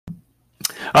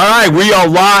All right, we are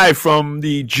live from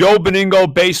the Joe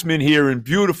Beningo basement here in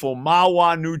beautiful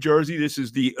Mahwah, New Jersey. This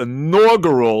is the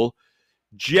inaugural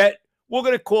Jet. We're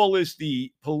going to call this the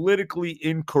politically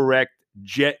incorrect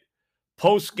Jet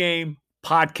post-game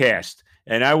podcast.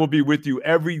 And I will be with you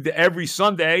every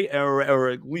Sunday or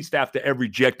at least after every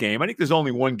Jet game. I think there's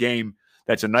only one game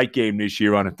that's a night game this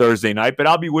year on a Thursday night, but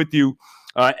I'll be with you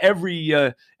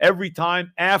every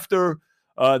time after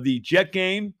the Jet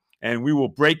game, and we will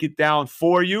break it down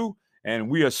for you. And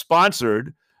we are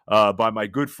sponsored by my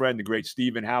good friend, the great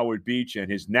Stephen Howard Beach,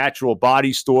 and his Natural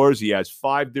Body Stores. He has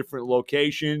 5 different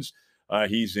locations.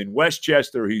 He's in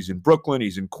Westchester, he's in Brooklyn,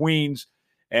 he's in Queens,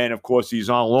 and of course, he's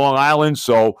on Long Island.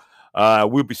 So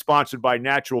we'll be sponsored by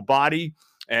Natural Body,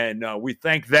 and we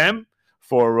thank them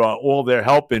for all their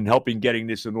help in helping getting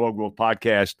this inaugural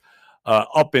podcast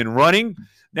up and running.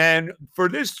 And for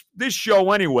this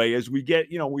show anyway, as we get,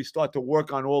 we start to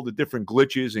work on all the different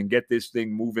glitches and get this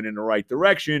thing moving in the right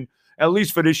direction, at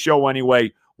least for this show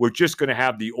anyway, we're just going to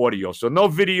have the audio. So no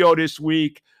video this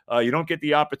week. You don't get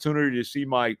the opportunity to see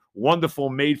my wonderful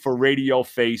made-for-radio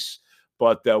face,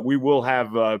 but we will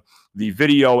have the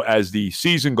video as the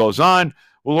season goes on.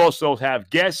 We'll also have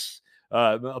guests.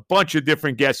 A bunch of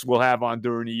different guests we'll have on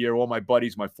during the year. All my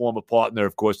buddies, my former partner,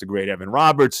 of course, the great Evan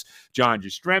Roberts, John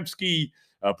Jastrzemski,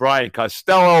 Brian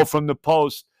Costello from the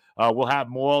Post. We'll have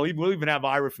more. We'll even have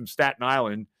Ira from Staten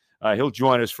Island. He'll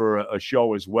join us for a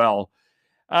show as well.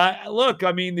 Look,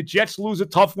 I mean, the Jets lose a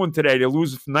tough one today. They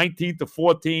lose from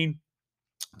 19-14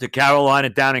 to Carolina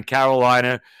down in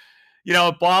Carolina.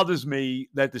 It bothers me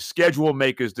that the schedule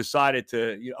makers decided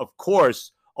to, of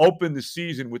course, open the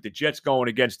season with the Jets going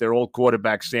against their old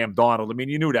quarterback, Sam Darnold. I mean,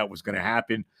 you knew that was going to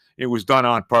happen. It was done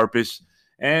on purpose.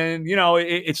 And,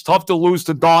 it's tough to lose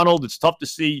to Darnold. It's tough to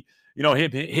see,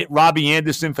 him hit Robbie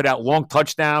Anderson for that long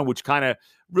touchdown, which kind of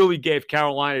really gave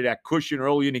Carolina that cushion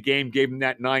early in the game, gave them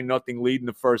that 9-0 lead in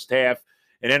the first half.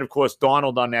 And then, of course,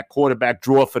 Darnold on that quarterback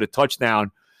draw for the touchdown.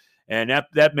 And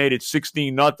that made it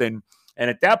 16-0. And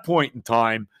at that point in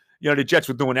time, the Jets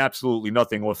were doing absolutely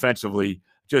nothing offensively,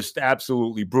 just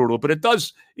absolutely brutal. But it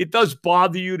does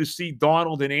bother you to see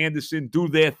Darnold and Anderson do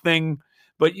their thing.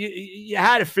 But you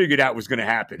had to figure that was going to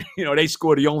happen. They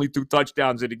scored the only 2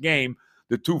 touchdowns of the game,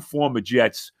 the 2 former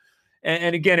Jets.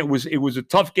 And again, it was a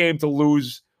tough game to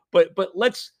lose. But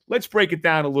let's break it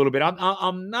down a little bit.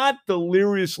 I'm not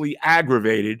deliriously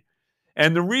aggravated.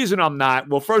 And the reason I'm not,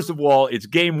 well, first of all, it's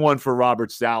game 1 for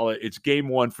Robert Saleh. It's game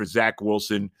 1 for Zach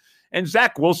Wilson. And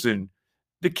Zach Wilson,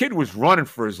 the kid was running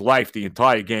for his life the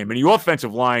entire game. And the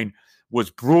offensive line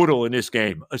was brutal in this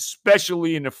game,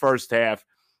 especially in the first half.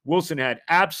 Wilson had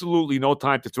absolutely no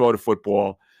time to throw the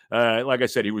football. Like I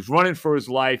said, he was running for his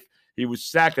life. He was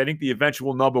sacked. I think the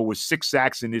eventual number was 6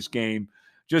 sacks in this game.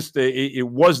 Just it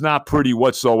was not pretty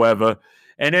whatsoever.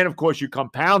 And then, of course, you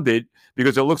compound it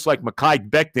because it looks like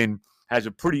Mekhi Becton has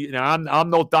a pretty – now, I'm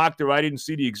no doctor. I didn't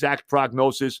see the exact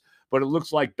prognosis, but it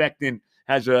looks like Becton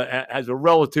has a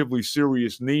relatively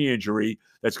serious knee injury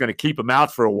that's going to keep him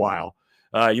out for a while.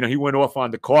 He went off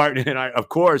on the cart, and of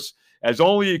course – as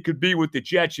only it could be with the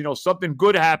Jets, something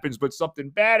good happens, but something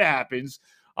bad happens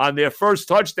on their first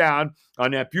touchdown,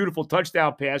 on that beautiful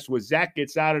touchdown pass where Zach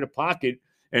gets out of the pocket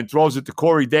and throws it to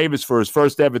Corey Davis for his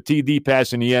first ever TD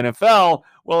pass in the NFL.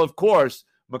 Well, of course,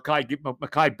 Mekhi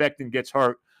Becton gets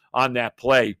hurt on that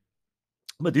play.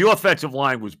 But the offensive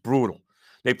line was brutal.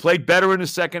 They played better in the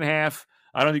second half.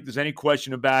 I don't think there's any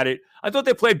question about it. I thought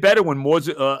they played better when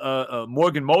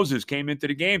Morgan Moses came into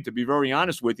the game, to be very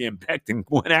honest with you, and Becton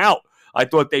went out. I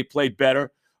thought they played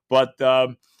better, but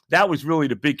that was really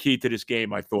the big key to this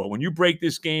game, I thought. When you break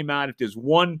this game out,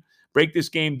 break this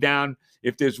game down,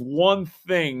 if there's one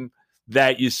thing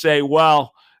that you say,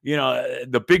 well,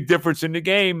 the big difference in the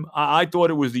game, I thought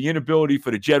it was the inability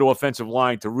for the Jet offensive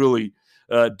line to really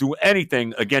do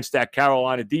anything against that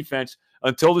Carolina defense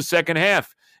until the second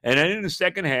half. And then in the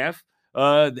second half,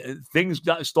 things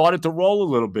started to roll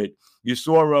a little bit. You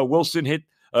saw Wilson hit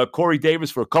Corey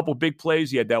Davis for a couple big plays.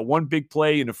 He had that one big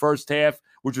play in the first half,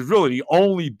 which was really the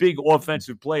only big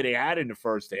offensive play they had in the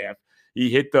first half. He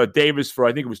hit Davis for,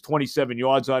 I think it was 27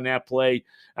 yards on that play.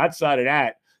 Outside of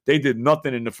that, they did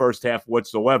nothing in the first half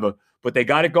whatsoever. But they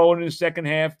got it going in the second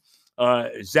half.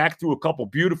 Zach threw a couple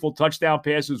beautiful touchdown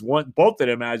passes, both of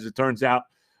them, as it turns out,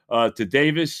 to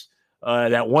Davis.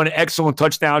 That one excellent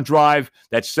touchdown drive,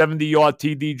 that 70-yard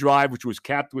TD drive, which was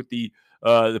capped with the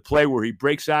play where he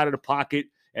breaks out of the pocket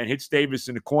and hits Davis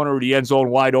in the corner of the end zone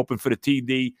wide open for the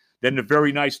TD. Then the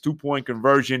very nice 2-point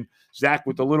conversion. Zach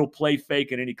with a little play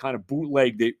fake, and then he kind of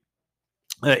bootlegged it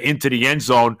into the end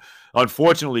zone.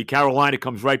 Unfortunately, Carolina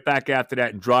comes right back after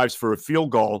that and drives for a field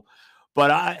goal.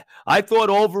 But I thought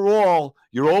overall,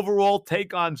 your overall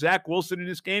take on Zach Wilson in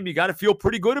this game, you got to feel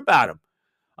pretty good about him.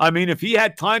 I mean, if he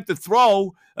had time to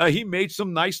throw, he made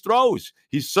some nice throws.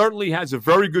 He certainly has a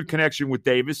very good connection with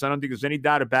Davis. I don't think there's any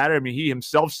doubt about it. I mean, he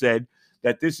himself said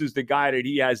that this is the guy that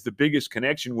he has the biggest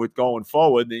connection with going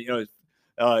forward. The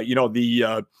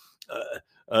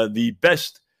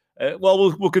best.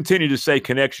 We'll continue to say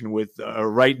connection with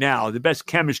right now. The best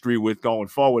chemistry with going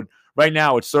forward. Right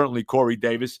now, it's certainly Corey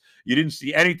Davis. You didn't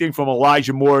see anything from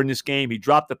Elijah Moore in this game. He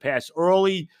dropped the pass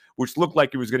early, which looked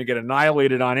like he was going to get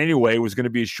annihilated on anyway. It was going to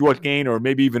be a short gain or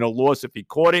maybe even a loss if he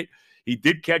caught it. He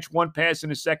did catch one pass in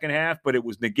the second half, but it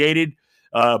was negated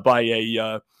by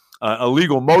a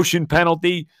illegal motion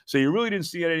penalty. So you really didn't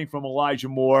see anything from Elijah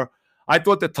Moore. I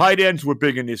thought the tight ends were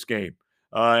big in this game.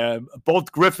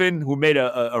 Both Griffin, who made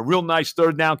a real nice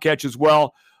third down catch as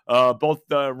well, both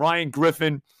Ryan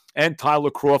Griffin and Tyler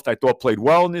Croft, I thought, played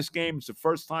well in this game. It's the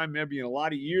first time maybe in a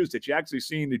lot of years that you're actually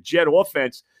seeing the Jet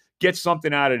offense get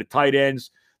something out of the tight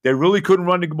ends. They really couldn't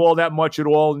run the ball that much at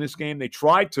all in this game. They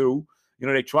tried to.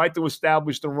 They tried to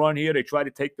establish the run here. They tried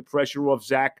to take the pressure off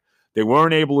Zach. They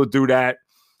weren't able to do that.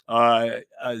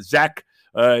 Zach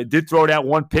did throw that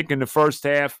one pick in the first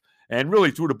half and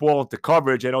really threw the ball into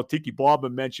coverage. I know Tiki Barber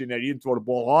mentioned that he didn't throw the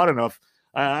ball hard enough.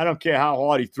 I don't care how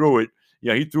hard he threw it.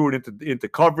 He threw it into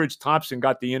coverage. Thompson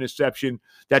got the interception.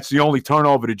 That's the only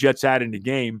turnover the Jets had in the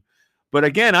game. But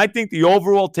again, I think the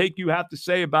overall take you have to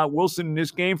say about Wilson in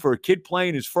this game for a kid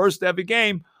playing his first ever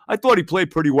game, I thought he played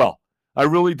pretty well. I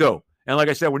really do. And like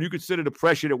I said, when you consider the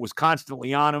pressure that was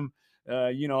constantly on him,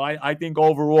 I think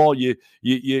overall your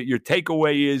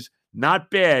takeaway is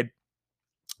not bad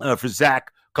for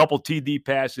Zach. Couple TD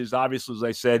passes. Obviously, as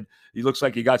I said, he looks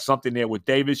like he got something there with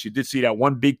Davis. You did see that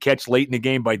one big catch late in the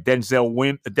game by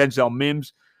Denzel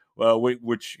Mims,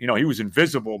 which, he was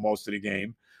invisible most of the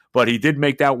game. But he did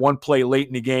make that one play late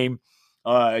in the game,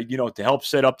 to help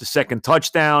set up the second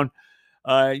touchdown.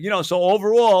 So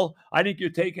overall, I think your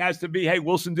take has to be, hey,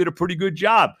 Wilson did a pretty good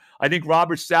job. I think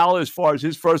Robert Saleh, as far as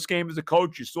his first game as a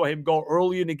coach, you saw him go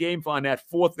early in the game on that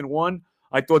 4th and 1.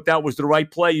 I thought that was the right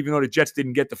play, even though the Jets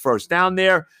didn't get the first down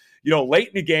there. Late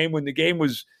in the game, when the game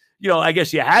was, I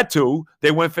guess you had to,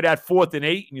 they went for that 4th and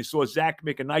 8, and you saw Zach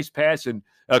make a nice pass and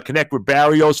connect with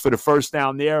Barrios for the first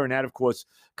down there. And that, of course,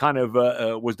 kind of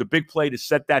was the big play to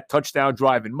set that touchdown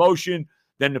drive in motion.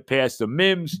 Then the pass to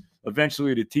Mims,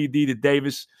 eventually the TD to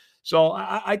Davis. So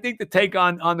I think the take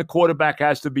on the quarterback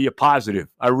has to be a positive.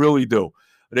 I really do.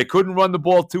 They couldn't run the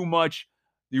ball too much.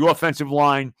 The offensive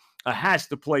line has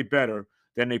to play better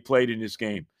than they played in this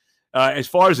game. As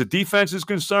far as the defense is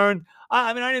concerned,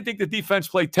 I didn't think the defense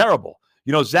played terrible.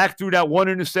 Zach threw that one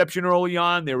interception early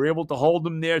on. They were able to hold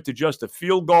him there to just a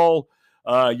field goal.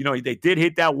 They did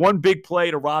hit that one big play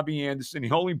to Robbie Anderson,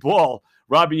 the only ball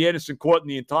Robbie Anderson caught in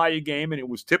the entire game, and it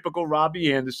was typical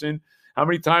Robbie Anderson. How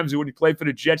many times when he played for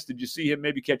the Jets did you see him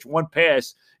maybe catch one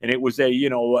pass, and it was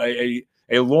a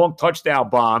long touchdown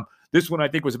bomb? This one, I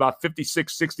think, was about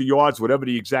 56, 60 yards, whatever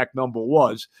the exact number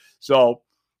was. So,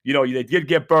 they did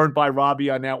get burned by Robbie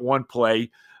on that one play.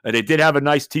 They did have a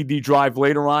nice TD drive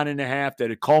later on in the half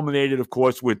that it culminated, of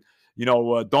course, with,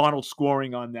 Donald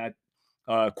scoring on that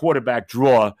quarterback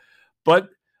draw. But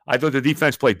I thought the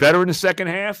defense played better in the second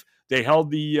half. They held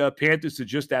the Panthers to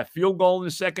just that field goal in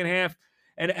the second half.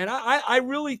 And I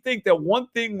really think that one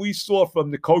thing we saw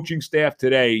from the coaching staff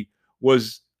today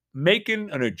was making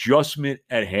an adjustment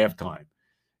at halftime.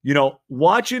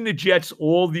 Watching the Jets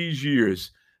all these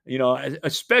years,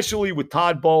 especially with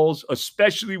Todd Bowles,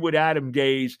 especially with Adam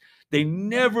Gase, they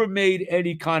never made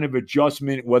any kind of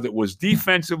adjustment, whether it was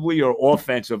defensively or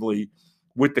offensively,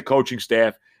 with the coaching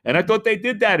staff. And I thought they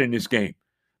did that in this game.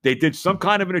 They did some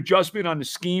kind of an adjustment on the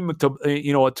scheme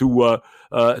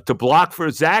to block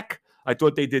for Zach. I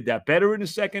thought they did that better in the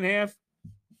second half.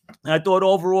 And I thought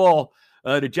overall,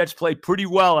 the Jets played pretty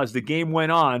well as the game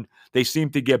went on. They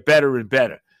seemed to get better and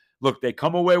better. Look, they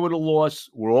come away with a loss.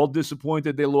 We're all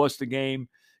disappointed they lost the game,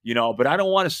 but I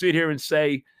don't want to sit here and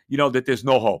say, that there's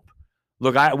no hope.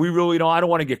 Look, we really don't. I don't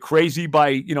want to get crazy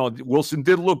by, Wilson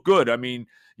did look good. I mean,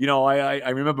 I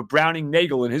remember Browning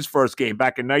Nagel in his first game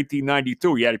back in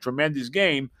 1992. He had a tremendous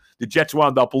game. The Jets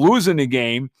wound up losing the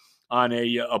game on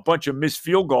a bunch of missed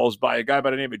field goals by a guy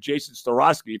by the name of Jason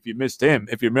Starofsky.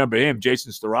 If you remember him,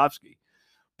 Jason Starofsky.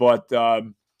 But,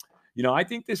 I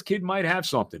think this kid might have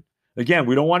something. Again,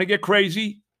 we don't want to get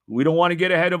crazy. We don't want to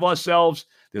get ahead of ourselves.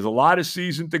 There's a lot of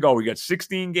season to go. We got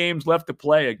 16 games left to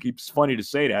play. It's funny to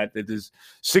say that there's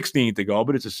 16 to go,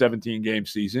 but it's a 17-game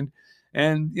season.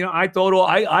 And, I thought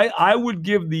I would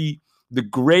give the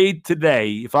grade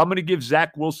today. If I'm going to give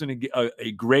Zach Wilson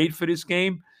a grade for this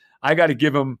game, I got to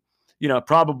give him,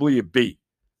 probably a B.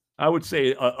 I would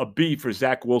say a B for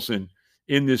Zach Wilson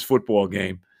in this football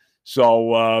game.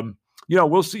 So,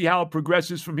 we'll see how it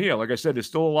progresses from here. Like I said, there's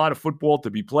still a lot of football to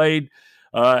be played.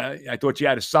 I thought you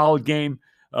had a solid game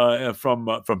from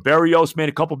Berrios, made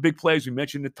a couple big plays. We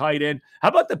mentioned the tight end. How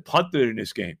about the punter in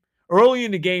this game? Early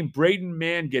in the game, Braden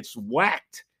Mann gets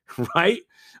whacked, right?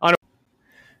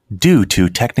 Due to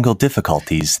technical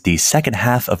difficulties, the second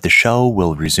half of the show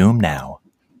will resume now.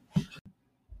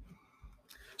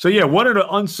 So, one of the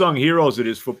unsung heroes of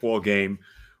this football game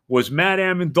was Matt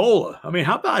Amendola. I mean,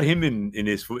 how about him in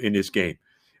this game?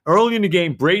 Early in the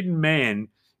game, Braden Mann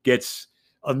gets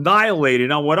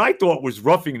annihilated on what I thought was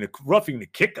roughing the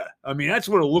kicker. I mean, that's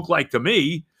what it looked like to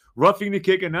me. Roughing the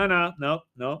kicker. No.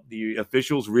 The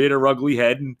officials rear their ugly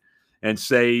head and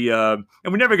say, and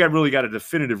we never really got a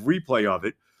definitive replay of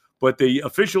it, but the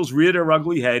officials rear their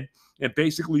ugly head and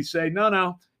basically say,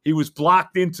 no, he was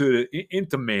blocked into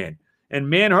Mann. And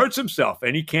Mann hurts himself,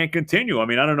 and he can't continue. I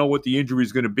mean, I don't know what the injury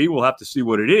is going to be. We'll have to see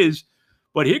what it is.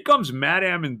 But here comes Matt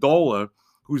Amendola,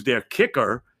 who's their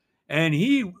kicker, and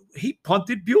he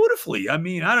punted beautifully. I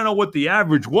mean, I don't know what the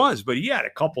average was, but he had a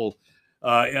couple,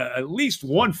 at least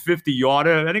one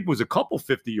 50-yarder. I think it was a couple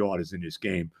 50-yarders in this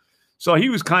game. So he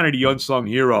was kind of the unsung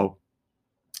hero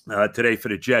today for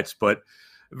the Jets. But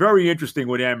very interesting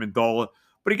with Amendola.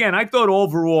 But again, I thought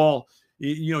overall,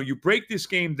 you break this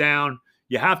game down,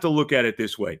 you have to look at it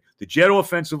this way. The Jet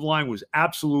offensive line was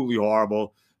absolutely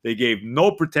horrible. They gave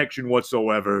no protection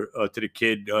whatsoever to the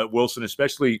kid, Wilson,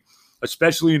 especially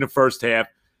in the first half.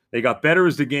 They got better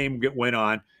as the game went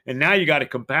on. And now you got to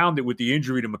compound it with the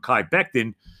injury to Mekhi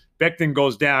Becton. Becton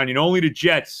goes down. Only the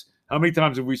Jets, how many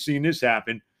times have we seen this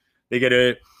happen? They get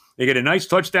a nice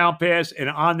touchdown pass, and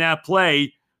on that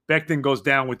play, Becton goes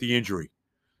down with the injury.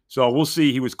 So we'll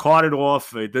see. He was carted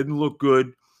off. It didn't look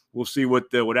good. We'll see what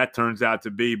that turns out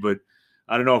to be, but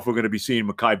I don't know if we're going to be seeing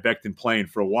Mekhi Becton playing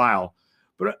for a while.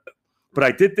 But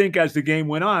I did think as the game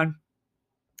went on,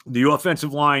 the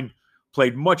offensive line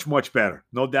played much, much better.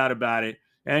 No doubt about it.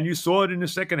 And you saw it in the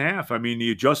second half. I mean,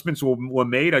 the adjustments were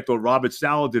made. I thought Robert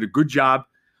Saleh did a good job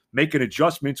making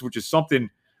adjustments, which is something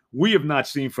we have not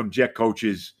seen from Jet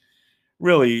coaches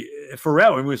really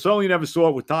forever. I mean, we certainly never saw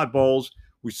it with Todd Bowles.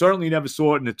 We certainly never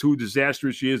saw it in the two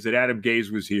disastrous years that Adam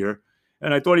Gase was here.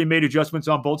 And I thought he made adjustments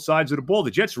on both sides of the ball. The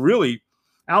Jets really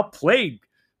outplayed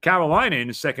Carolina in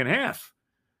the second half.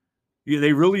 Yeah,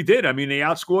 they really did. I mean, they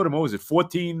outscored them. What was it,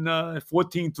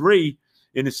 14-3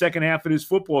 in the second half of this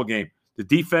football game. The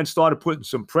defense started putting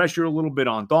some pressure a little bit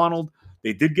on Donald.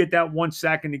 They did get that one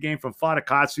sack in the game from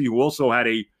Fatukasi, who also had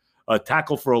a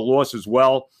tackle for a loss as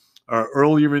well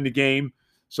earlier in the game.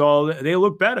 So they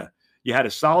look better. You had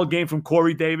a solid game from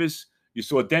Corey Davis. You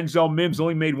saw Denzel Mims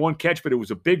only made one catch, but it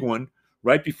was a big one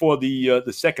right before the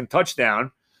second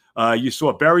touchdown. You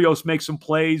saw Berrios make some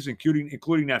plays,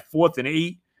 including that 4th and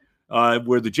 8,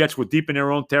 where the Jets were deep in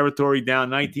their own territory, down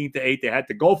 19-8. They had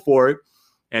to go for it,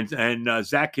 and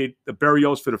Zach hit the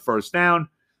Berrios for the first down.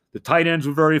 The tight ends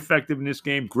were very effective in this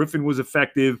game. Griffin was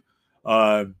effective.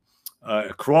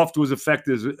 Croft was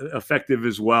effective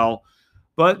as well.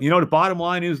 But, the bottom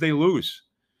line is they lose.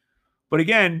 But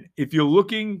again, if you're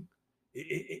looking –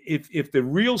 if the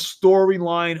real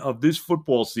storyline of this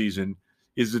football season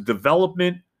is the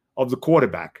development of the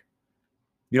quarterback,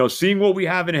 seeing what we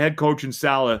have in a head coach in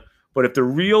Saleh, but if the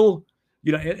real,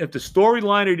 if the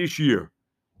storyline of this year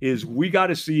is we got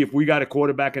to see if we got a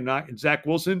quarterback and not Zach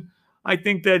Wilson, I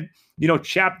think that,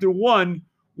 chapter 1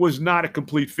 was not a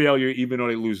complete failure, even though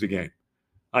they lose the game.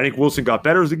 I think Wilson got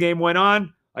better as the game went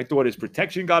on. I thought his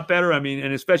protection got better. I mean,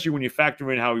 and especially when you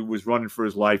factor in how he was running for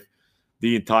his life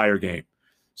the entire game.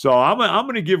 So I'm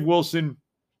going to give Wilson,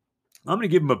 I'm going to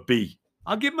give him a B.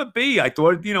 I'll give him a B. I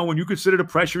thought, when you consider the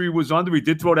pressure he was under, he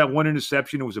did throw that one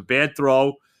interception. It was a bad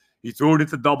throw. He threw it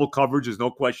into double coverage. There's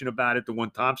no question about it. The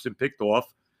one Thompson picked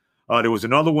off. There was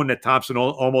another one that Thompson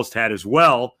almost had as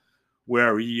well,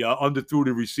 where he underthrew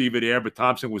the receiver there, but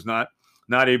Thompson was not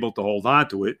able to hold on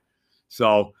to it.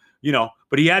 So,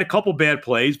 but he had a couple bad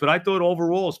plays. But I thought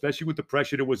overall, especially with the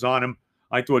pressure that was on him,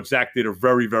 I thought Zach did a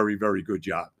very, very, very good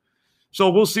job. So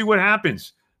we'll see what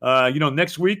happens.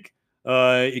 Next week,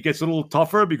 it gets a little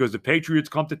tougher because the Patriots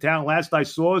come to town. Last I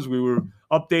saw, as we were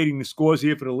updating the scores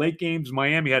here for the late games,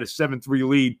 Miami had a 7-3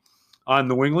 lead on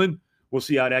New England. We'll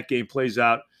see how that game plays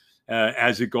out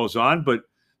as it goes on. But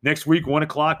next week, 1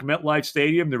 o'clock, MetLife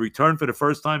Stadium, the return for the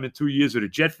first time in 2 years of the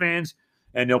Jet fans,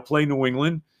 and they'll play New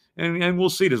England. And we'll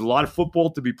see. There's a lot of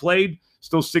football to be played.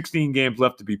 Still 16 games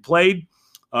left to be played.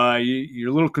 You're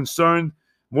a little concerned,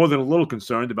 more than a little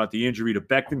concerned about the injury to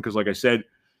Becton because, like I said,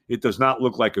 it does not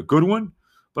look like a good one.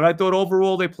 But I thought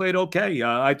overall they played okay.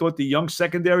 I thought the young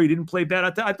secondary didn't play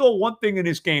bad. I thought one thing in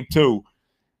this game too,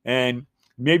 and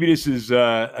maybe this is,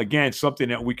 again, something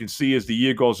that we can see as the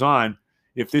year goes on.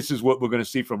 If this is what we're going to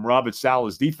see from Robert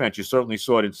Saleh's defense, you certainly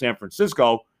saw it in San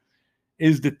Francisco,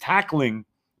 is the tackling.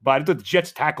 But I thought the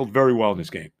Jets tackled very well in this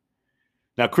game.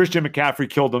 Now, Christian McCaffrey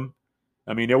killed them.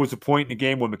 I mean, there was a point in the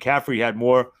game where McCaffrey had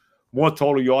more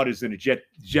total yardage than the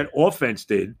Jet offense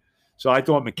did. So I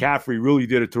thought McCaffrey really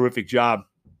did a terrific job,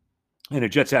 and the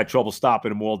Jets had trouble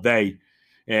stopping him all day.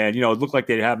 And, it looked like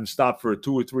they'd have him stop for a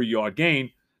 2 or 3 yard gain.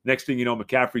 Next thing you know,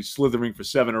 McCaffrey's slithering for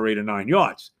 7 or 8 or 9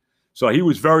 yards. So he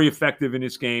was very effective in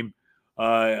this game.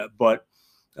 So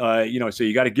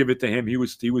you got to give it to him. He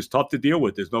was tough to deal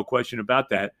with. There's no question about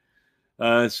that.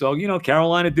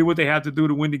 Carolina did what they had to do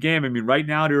to win the game. I mean, right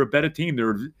now they're a better team.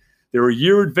 They're a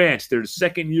year advanced. They're the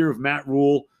second year of Matt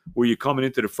Rule, where you're coming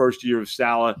into the first year of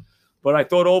Saleh. But I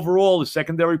thought overall the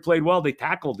secondary played well. They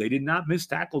tackled. They did not miss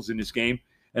tackles in this game.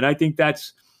 And I think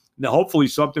that's hopefully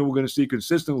something we're going to see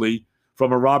consistently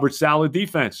from a Robert Saleh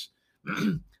defense.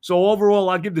 So overall,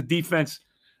 I'll give the defense,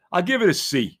 I'll give it a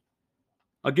C.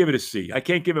 I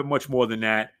can't give it much more than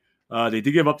that. They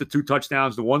did give up the 2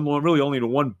 touchdowns, the one long, really only the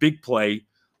one big play,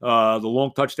 the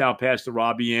long touchdown pass to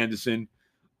Robbie Anderson.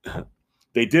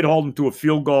 They did hold him to a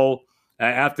field goal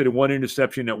after the one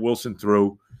interception that Wilson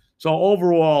threw. So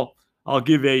overall, I'll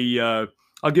give a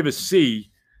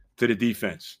C to the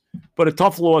defense. But a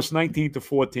tough loss,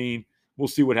 19-14. We'll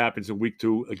see what happens in week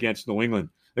 2 against New England.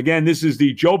 Again, this is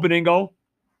the Joe Benigno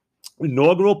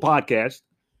inaugural podcast.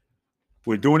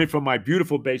 We're doing it from my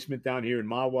beautiful basement down here in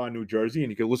Mahwah, New Jersey,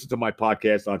 and you can listen to my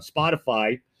podcast on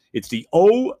Spotify. It's the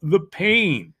Oh the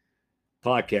Pain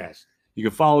podcast. You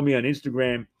can follow me on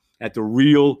Instagram at The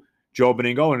Real Joe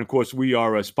Benigno, and of course, we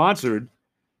are sponsored,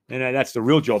 and that's The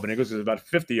Real Joe Benigno. There's about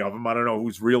 50 of them. I don't know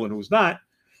who's real and who's not.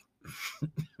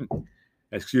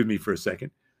 Excuse me for a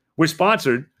second. We're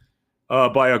sponsored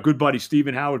by our good buddy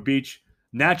Stephen Howard Beach,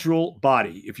 Natural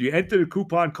Body. If you enter the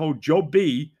coupon code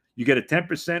JOEB, you get a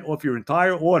 10% off your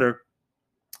entire order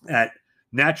at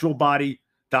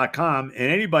naturalbody.com.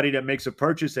 And anybody that makes a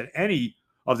purchase at any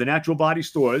of the Natural Body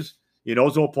stores in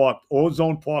Ozone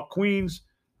Park, Queens,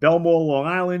 Belmore, Long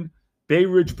Island, Bay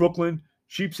Ridge, Brooklyn,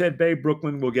 Sheepshead Bay,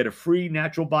 Brooklyn, will get a free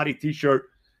Natural Body t-shirt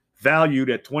valued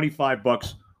at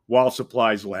 $25 while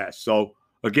supplies last. So,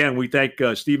 again, we thank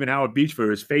Stephen Howard Beach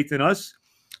for his faith in us.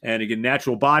 And again,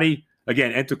 Natural Body,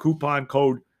 again, enter coupon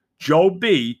code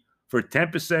JOEB for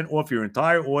 10% off your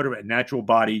entire order at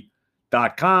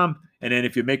naturalbody.com. And then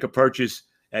if you make a purchase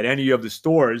at any of the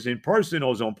stores in person,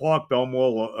 Ozone Park,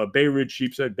 Belmore, Bay Ridge,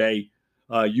 Sheepshead Bay,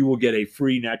 you will get a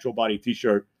free Natural Body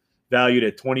t-shirt valued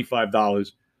at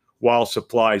 $25 while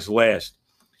supplies last.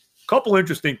 A couple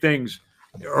interesting things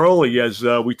early as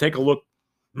we take a look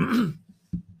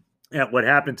at what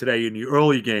happened today in the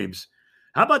early games.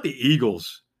 How about the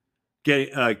Eagles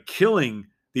killing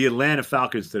the Atlanta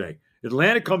Falcons today?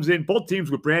 Atlanta comes in, both teams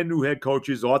with brand new head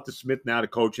coaches, Arthur Smith now the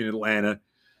coach in Atlanta.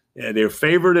 They're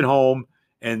favored at home,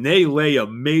 and they lay a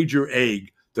major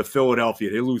egg to Philadelphia.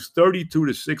 They lose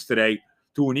 32-6 today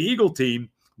to an Eagle team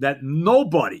that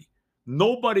nobody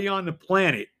on the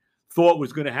planet thought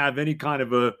was going to have any kind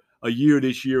of a year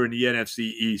this year in the NFC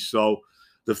East. So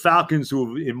the Falcons,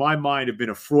 who in my mind have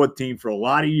been a fraud team for a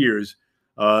lot of years,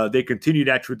 they continue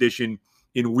that tradition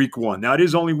in week 1. Now, it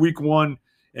is only week 1,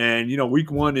 and, week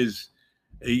 1 is,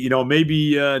 maybe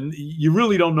you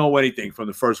really don't know anything from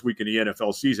the first week of the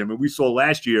NFL season. I mean, we saw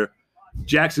last year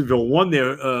Jacksonville won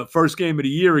their first game of the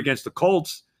year against the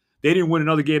Colts. They didn't win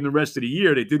another game the rest of the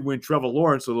year. They did win Trevor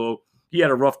Lawrence, although he had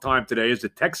a rough time today as the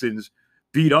Texans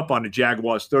beat up on the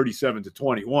Jaguars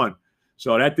 37-21.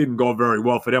 So that didn't go very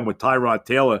well for them with Tyrod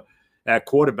Taylor at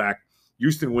quarterback.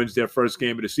 Houston wins their first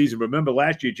game of the season. Remember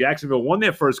last year, Jacksonville won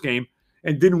their first game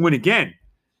and didn't win again.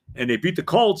 And they beat the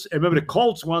Colts. And remember, the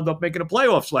Colts wound up making the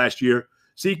playoffs last year.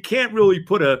 So you can't really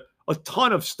put a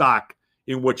ton of stock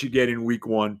in what you get in week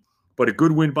 1. But a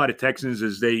good win by the Texans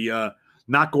as they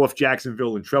knock off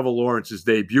Jacksonville and Trevor Lawrence's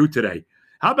debut today.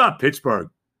 How about Pittsburgh?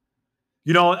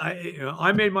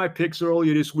 I made my picks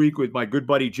earlier this week with my good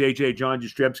buddy JJ John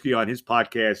Jastrzemski on his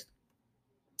podcast.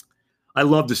 I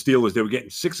love the Steelers. They were getting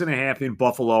 6.5 in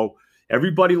Buffalo.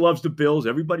 Everybody loves the Bills.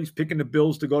 Everybody's picking the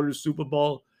Bills to go to the Super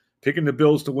Bowl, picking the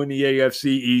Bills to win the AFC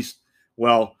East.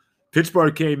 Well,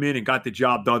 Pittsburgh came in and got the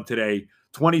job done today.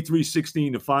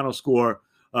 23-16, the final score.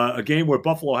 A game where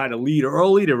Buffalo had a lead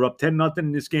early. They were up 10-0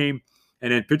 in this game.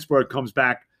 And then Pittsburgh comes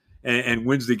back and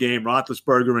wins the game.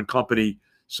 Roethlisberger and company.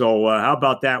 So how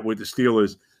about that with the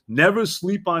Steelers? Never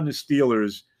sleep on the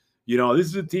Steelers. This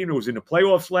is a team that was in the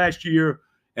playoffs last year,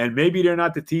 And maybe they're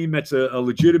not the team that's a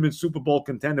legitimate Super Bowl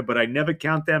contender, but I never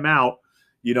count them out.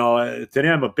 To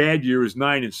them, a bad year is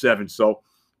 9-7. So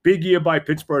big year by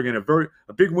Pittsburgh and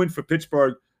a big win for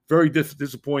Pittsburgh. Very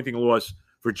disappointing loss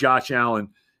for Josh Allen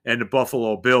and the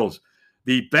Buffalo Bills.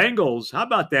 The Bengals, how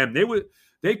about them? They were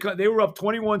up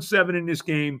 21-7 in this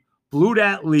game, blew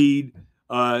that lead.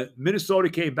 Minnesota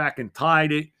came back and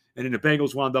tied it, and then the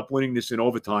Bengals wound up winning this in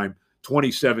overtime,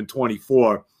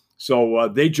 27-24.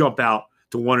 So they jump out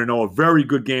to 1-0. A very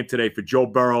good game today for Joe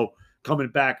Burrow, coming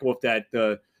back off that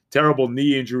terrible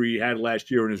knee injury he had last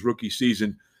year in his rookie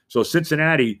season. So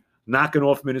Cincinnati knocking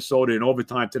off Minnesota in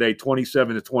overtime today,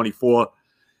 27-24.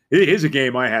 Here's a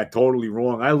game I had totally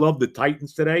wrong. I love the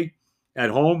Titans today at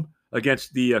home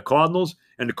against the Cardinals,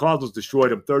 and the Cardinals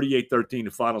destroyed them 38-13,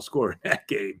 the final score in that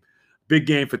game. Big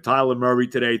game for Tyler Murray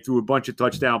today, threw a bunch of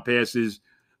touchdown passes.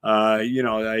 What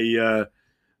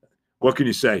can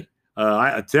you say?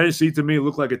 Tennessee, to me,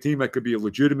 looked like a team that could be a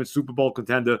legitimate Super Bowl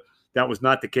contender. That was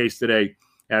not the case today,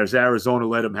 as Arizona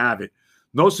let them have it.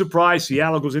 No surprise,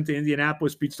 Seattle goes into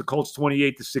Indianapolis, beats the Colts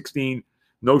 28-16.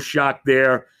 No shock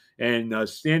there. And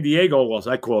San Diego, well, as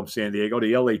I call them San Diego,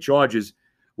 the LA Chargers,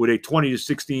 with a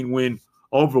 20-16 win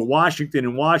over Washington.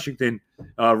 In Washington,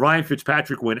 Ryan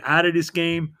Fitzpatrick went out of this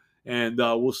game, and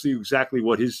we'll see exactly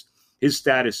what his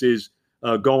status is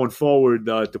going forward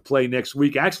to play next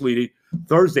week. Actually,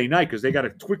 Thursday night, because they got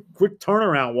a quick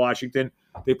turnaround, Washington.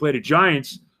 They play the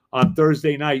Giants on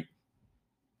Thursday night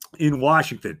in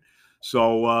Washington.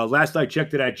 So last I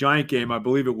checked that Giant game, I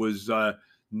believe it was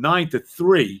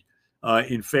 9-3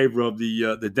 in favor of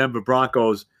the Denver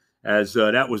Broncos, as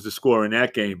that was the score in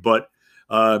that game. But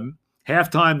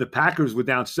halftime, the Packers were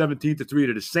down 17-3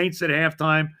 to the Saints at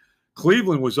halftime.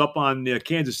 Cleveland was up on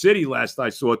Kansas City last I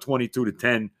saw,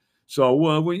 22-10.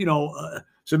 So,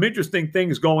 some interesting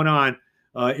things going on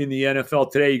in the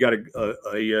NFL today. You got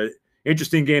a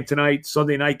interesting game tonight,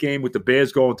 Sunday night game with the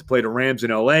Bears going to play the Rams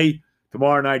in L.A.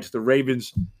 Tomorrow night, it's the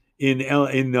Ravens in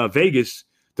Vegas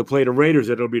to play the Raiders.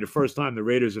 It'll be the first time the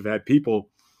Raiders have had people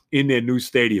in their new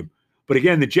stadium. But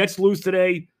again, the Jets lose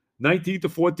today,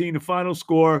 19-14, the final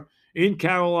score in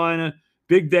Carolina.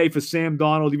 Big day for Sam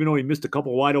Darnold, even though he missed a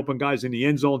couple of wide open guys in the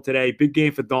end zone today. Big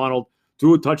game for Darnold.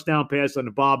 Threw a touchdown pass on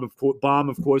the bomb,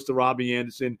 of course, to Robbie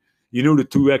Anderson. You knew the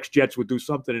 2X Jets would do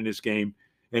something in this game.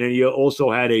 And then he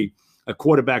also had a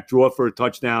quarterback draw for a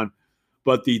touchdown.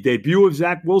 But the debut of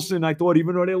Zach Wilson, I thought,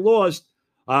 even though they lost,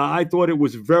 I thought it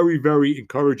was very, very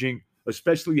encouraging,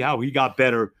 especially how he got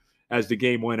better as the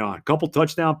game went on. A couple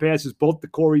touchdown passes, both to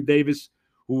Corey Davis,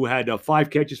 who had 5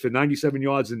 catches for 97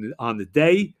 yards on the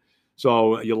day.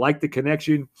 So you like the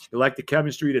connection. You like the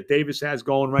chemistry that Davis has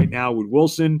going right now with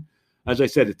Wilson. As I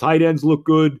said, the tight ends look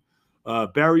good.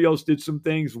 Barrios did some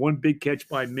things. One big catch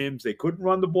by Mims. They couldn't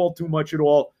run the ball too much at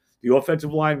all. The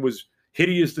offensive line was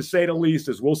hideous, to say the least,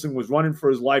 as Wilson was running for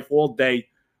his life all day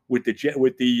with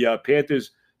the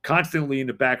Panthers constantly in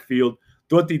the backfield.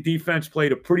 Thought the defense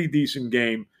played a pretty decent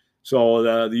game.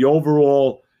 So the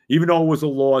overall, even though it was a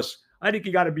loss, I think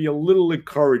you got to be a little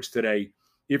encouraged today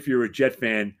if you're a Jet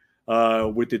fan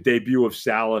with the debut of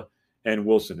Saleh and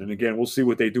Wilson. And again, we'll see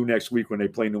what they do next week when they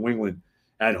play New England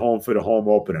at home for the home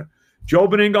opener. Joe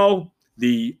Beningo,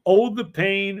 the Ode the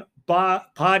Pain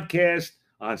podcast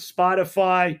on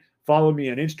Spotify. Follow me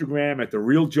on Instagram at The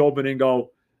Real Joe Beningo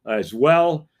as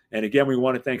well. And again, we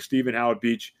want to thank Stephen Howard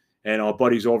Beach and our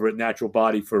buddies over at Natural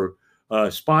Body for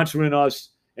sponsoring us.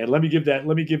 And let me give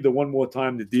the one more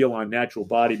time the deal on Natural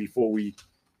Body before we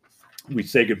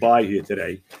say goodbye here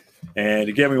today. And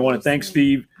again, we want to thank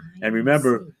Steve. And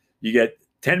remember, you get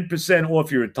 10%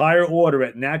 off your entire order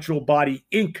at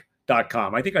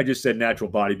naturalbodyinc.com. I think I just said Natural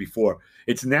Body before.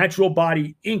 It's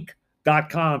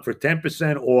naturalbodyinc.com for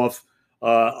 10% off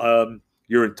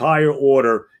your entire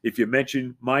order. If you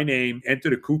mention my name, enter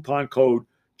the coupon code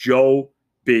Joe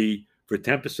B for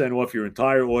 10% off your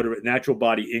entire order at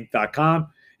naturalbodyinc.com.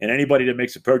 And anybody that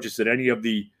makes a purchase at any of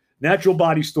the Natural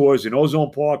Body stores in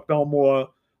Ozone Park, Belmore,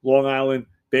 Long Island,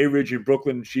 Bay Ridge in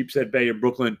Brooklyn, Sheepshead Bay in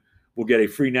Brooklyn, will get a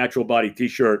free Natural Body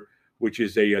t-shirt, which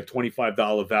is a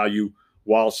 $25 value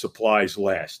while supplies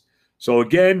last. So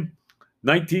again,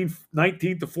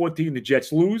 19-14, the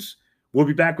Jets lose. We'll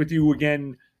be back with you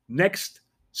again next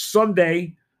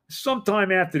Sunday,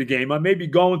 sometime after the game. I may be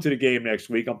going to the game next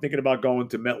week. I'm thinking about going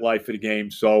to MetLife for the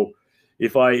game. So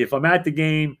if I'm at the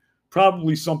game,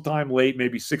 probably sometime late,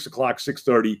 maybe 6 o'clock,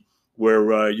 6:30,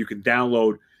 where you can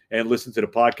download and listen to the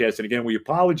podcast. And again, we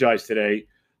apologize today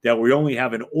that we only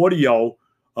have an audio.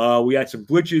 We had some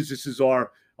glitches. This is our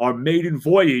maiden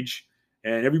voyage,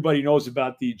 and everybody knows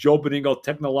about the Joe Beningo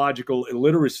technological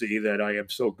illiteracy that I am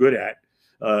so good at.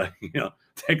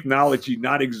 technology,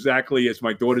 not exactly, as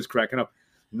my daughter's cracking up,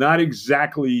 not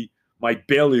exactly my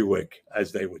bailiwick,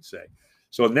 as they would say.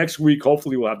 So next week,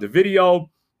 hopefully we'll have the video.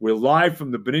 We're live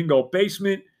from the Benigno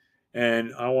basement,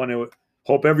 and I want to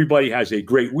hope everybody has a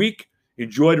great week.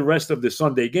 Enjoy the rest of the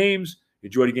Sunday games.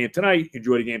 Enjoy the game tonight.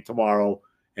 Enjoy the game tomorrow.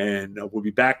 And we'll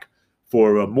be back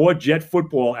for more Jet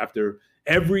football after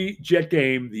every Jet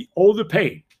game, the Older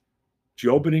Pain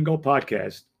Joe Benigno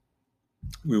podcast.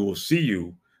 We will see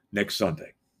you next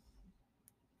Sunday.